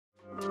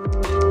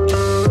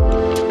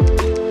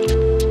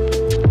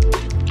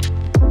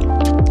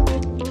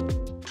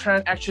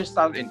trend actually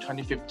started in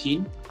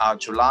 2015,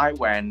 July,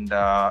 when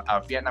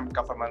the Vietnam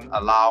government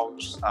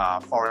allows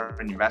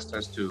foreign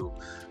investors to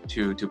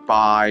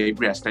buy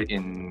real estate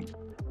in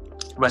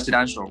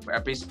residential.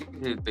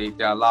 Basically,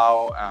 they allow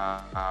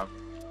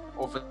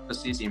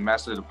overseas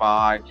investors to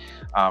buy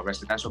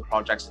residential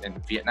projects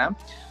in Vietnam.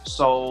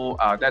 So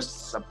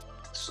that's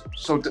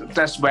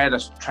where the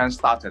trend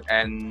started,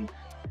 and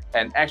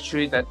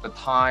actually that the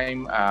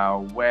time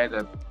where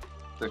the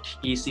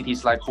key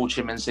cities like Ho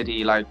Chi Minh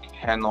City, like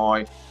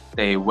Hanoi,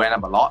 they went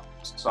up a lot.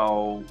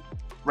 So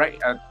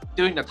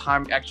during the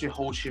time, actually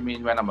Ho Chi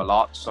Minh went up a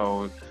lot.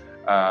 So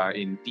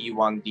in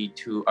D1,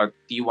 D2,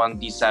 D1,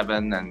 D7,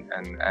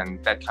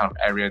 and that kind of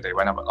area, they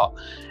went up a lot.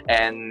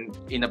 And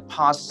in the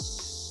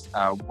past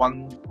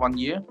one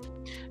year,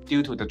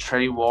 due to the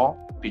trade war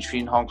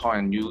between Hong Kong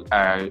and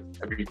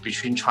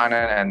between China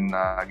and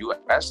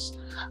US,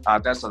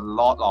 there's a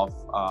lot of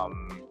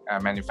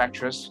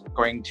manufacturers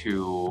going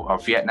to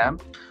Vietnam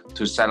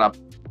to set up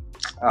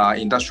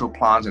industrial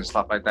plants and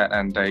stuff like that,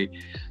 and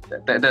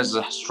there's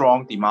a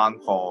strong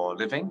demand for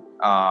living,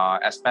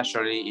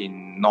 especially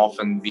in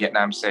northern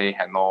Vietnam, say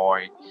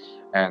Hanoi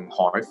and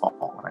Hoi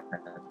Phong,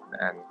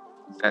 and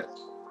that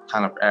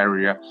kind of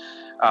area.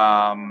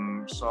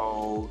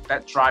 So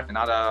that drives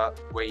another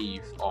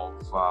wave of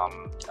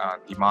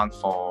demand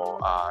for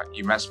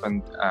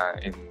investment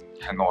in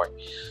Hanoi.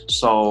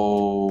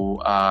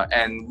 So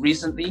and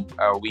recently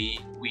we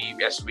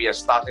are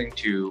starting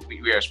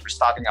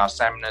our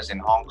seminars in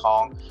Hong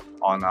Kong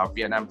on our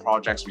Vietnam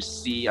projects. We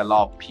see a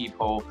lot of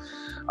people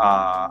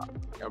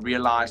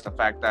realize the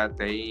fact that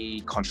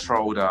they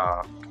control the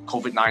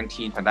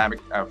COVID-19 pandemic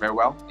very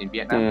well in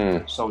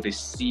Vietnam. So they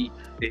see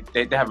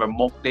they have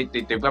they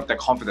develop their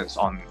confidence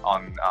on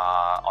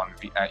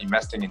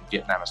investing in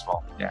Vietnam as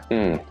well.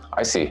 Yeah.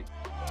 I see.